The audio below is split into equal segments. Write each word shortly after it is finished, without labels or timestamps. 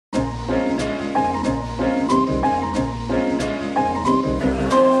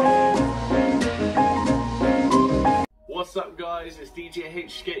What's up guys, it's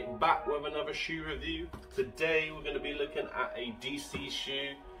DJHSKATE back with another shoe review. Today we're going to be looking at a DC shoe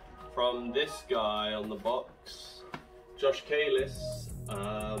from this guy on the box, KALIS,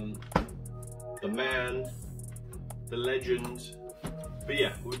 the man, the legend. But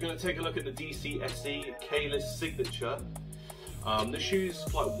yeah, we're going to take a look at the DC SE KALIS signature. This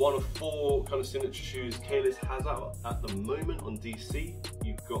shoe's like one of four kind of signature shoes KALIS has out at the moment on DC.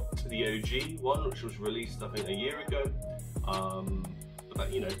 You've got the OG one, which was released I think a year ago,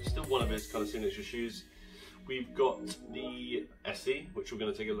 but you know, still one of his kind of signature shoes. We've got the SE, which we're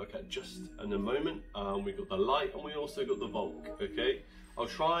going to take a look at just in a moment. We've got the Light, and we also got the Volk. Okay, I'll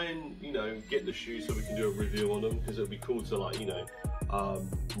try and get the shoes so we can do a review on them, because it'll be cool to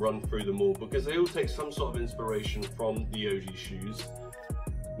run through them all, because they all take some sort of inspiration from the OG shoes,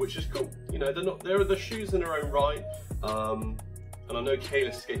 which is cool. They're the shoes in their own right. And I know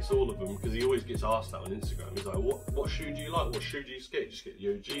KALIS skates all of them, because he always gets asked that on Instagram. He's like, what shoe do you like? What shoe do you skate? Do you skate the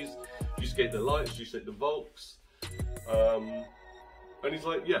OGs? Do you skate the Lights? Do you skate the Volks? And he's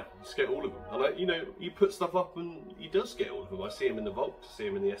like, yeah, I skate all of them. And he puts stuff up and he does skate all of them. I see him in the Volks, I see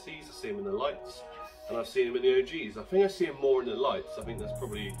him in the SEs, I see him in the Lights, and I've seen him in the OGs. I think I see him more in the Lights. I think that's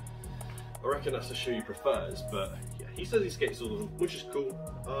probably, I reckon that's the shoe he prefers, but yeah, he says he skates all of them, which is cool.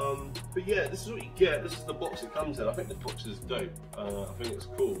 But yeah, this is what you get. This is the box it comes in. I think the box is dope. I think it's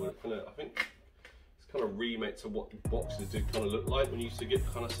cool. I think it's kind of remake to what the boxes did kind of look like when you used to get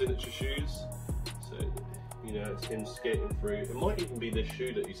kind of signature shoes. So, it's him skating through. It might even be this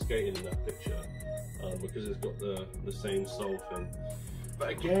shoe that he's skating in that picture, because it's got the same sole thing. But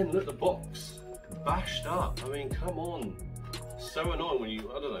again, look, the box bashed up. I mean, come on. So annoying when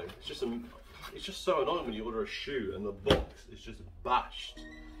you, I don't know, it's just so annoying when you order a shoe and the box is just bashed.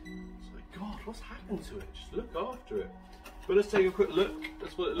 It's like, God, what's happened to it? Just look after it. But let's take a quick look.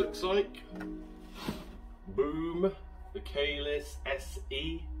 That's what it looks like. Boom, the KALIS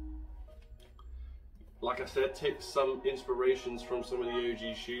SE. Like I said, takes some inspirations from some of the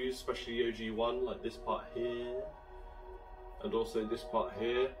OG shoes, especially the OG one, like this part here, and also this part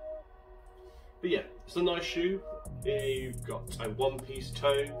here. But yeah, it's a nice shoe. Here you've got a one-piece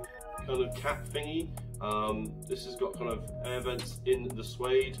toe kind of cap thingy. This has got kind of air vents in the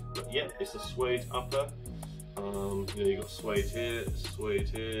suede, but yeah, it's a suede upper. You've got suede here, suede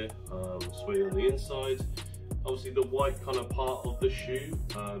here, suede on the inside. Obviously the white kind of part of the shoe,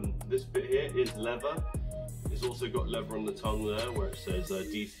 this bit here is leather. It's also got leather on the tongue there, where it says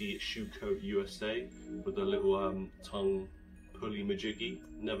DC Shoe Coat USA, with a little tongue pulley majiggy.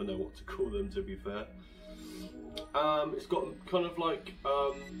 Never know what to call them, to be fair. It's got kind of like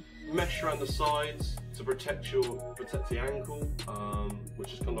mesh around the sides to protect the ankle,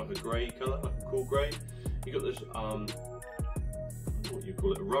 which is kind of like a grey colour, like a cool grey. You got this what you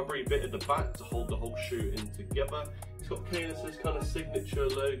call it, a rubbery bit at the back to hold the whole shoe in together. It's got KALIS's kind of signature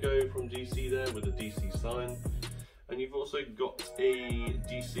logo from DC there with a DC sign, and you've also got a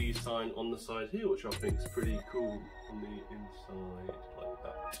DC sign on the side here, which I think is pretty cool on the inside, like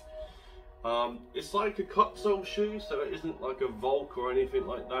that. It's like a outsole shoe, so it isn't like a Volk or anything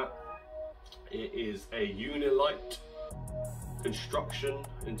like that. It is a UniLite construction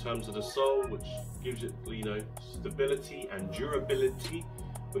in terms of the sole, which gives it, stability and durability,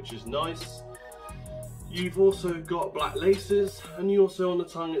 which is nice. You've also got black laces, and you also on the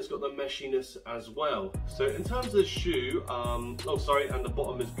tongue it's got the meshiness as well. So in terms of the shoe, and the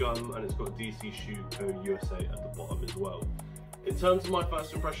bottom is gum, and it's got DC Shoe Co USA at the bottom as well. In terms of my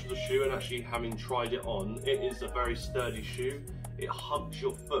first impression of the shoe, and actually having tried it on, it is a very sturdy shoe. It hugs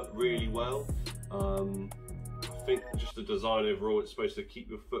your foot really well. I think just the design overall, it's supposed to keep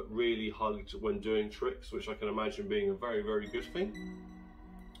your foot really hugged when doing tricks, which I can imagine being a very, very good thing.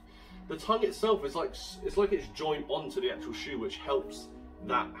 The tongue itself is like it's joined onto the actual shoe, which helps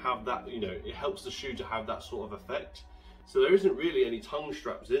it helps the shoe to have that sort of effect. So there isn't really any tongue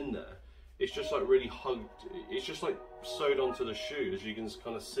straps in there. It's just like really hugged. It's just like sewed onto the shoe, as you can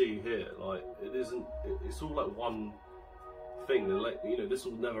kind of see here. Like it's all like one thing. And this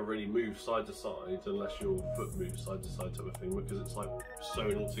will never really move side to side unless your foot moves side to side type of thing, because it's like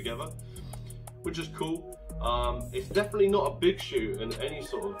sewn all together, which is cool. It's definitely not a big shoe in any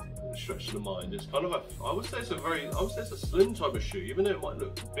sort of stretch of the mind. It's kind of I would say it's a slim type of shoe, even though it might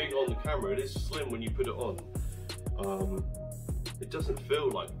look big on the camera. It is slim when you put it on. It doesn't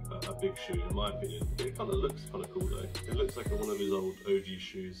feel like a big shoe, in my opinion. It kind of looks kind of cool though. It looks like one of his old OG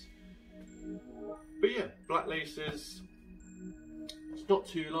shoes. But yeah, black laces. It's not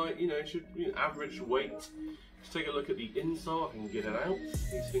too light, it should be average weight. Let's take a look at the insole. I can get it out.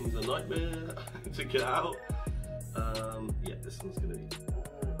 These things are a nightmare to get out. Yeah, this one's gonna be.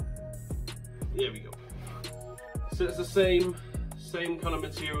 There we go. So it's the same kind of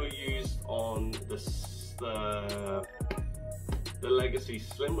material used on the Legacy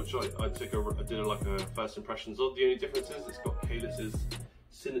Slim, which I did like a first impressions of. The only difference is it's got KALIS's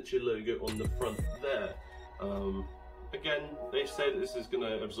signature logo on the front there. Again, they say that this is going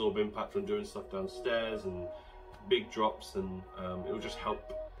to absorb impact from doing stuff downstairs and big drops, and it will just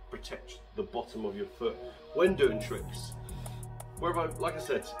help protect the bottom of your foot when doing tricks. Wherever, like I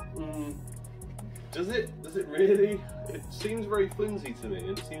said, does it really? It seems very flimsy to me,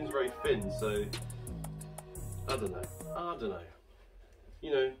 and it seems very thin. So I don't know.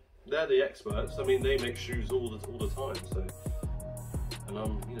 You know, they're the experts. I mean, they make shoes all the time. So, and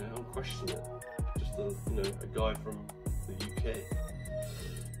I'm questioning it. Just a guy from the UK.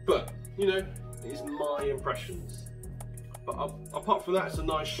 But it's my impressions. But apart from that, it's a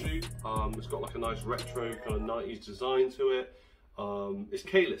nice shoe. It's got like a nice retro kind of 90s design to it. It's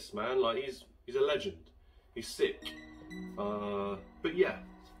KALIS, man. Like he's a legend. He's sick. But yeah,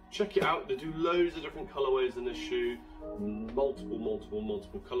 check it out. They do loads of different colorways in this shoe.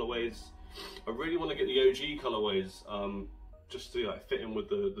 Multiple colorways. I really want to get the OG colorways, just to like fit in with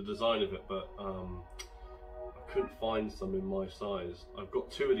the design of it, but I couldn't find some in my size. I've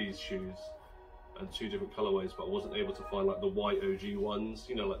got 2 of these shoes and 2 different colorways, but I wasn't able to find like the white OG ones,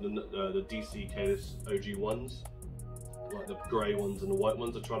 like the DC KALIS OG ones, like the grey ones and the white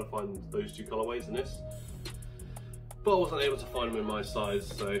ones. I tried to find those 2 colorways in this, but I wasn't able to find them in my size,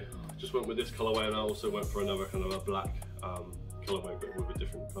 so I just went with this colorway, and I also went for another kind of a black colorway, but with a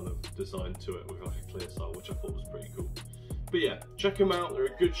different kind of design to it, with like a clear style, which I thought was pretty cool. But yeah, check them out. They're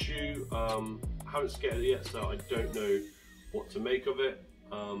a good shoe. I haven't skated it yet, so I don't know what to make of it.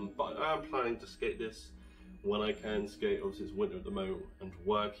 But I am planning to skate this when I can skate. Obviously it's winter at the moment and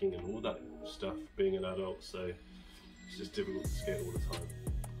working and all that stuff, being an adult, so it's just difficult to skate all the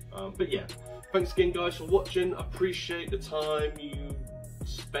time. But yeah, thanks again guys for watching. I appreciate the time you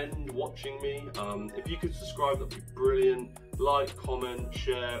spend watching me. If you could subscribe, that'd be brilliant. Like, comment,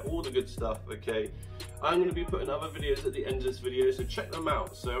 share, all the good stuff. Okay, I'm going to be putting other videos at the end of this video, so check them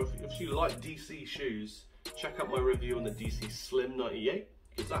out. So if you like DC shoes, check out my review on the DC Slim 98,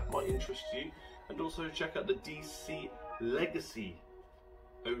 because that might interest you, and also check out the DC Legacy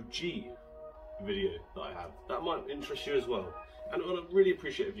OG video that I have. That might interest you as well, and I'd really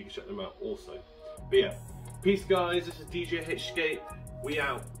appreciate it if you could check them out also. But yeah, peace guys, this is DJHSKATE. We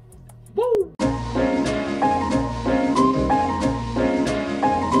out. Woo!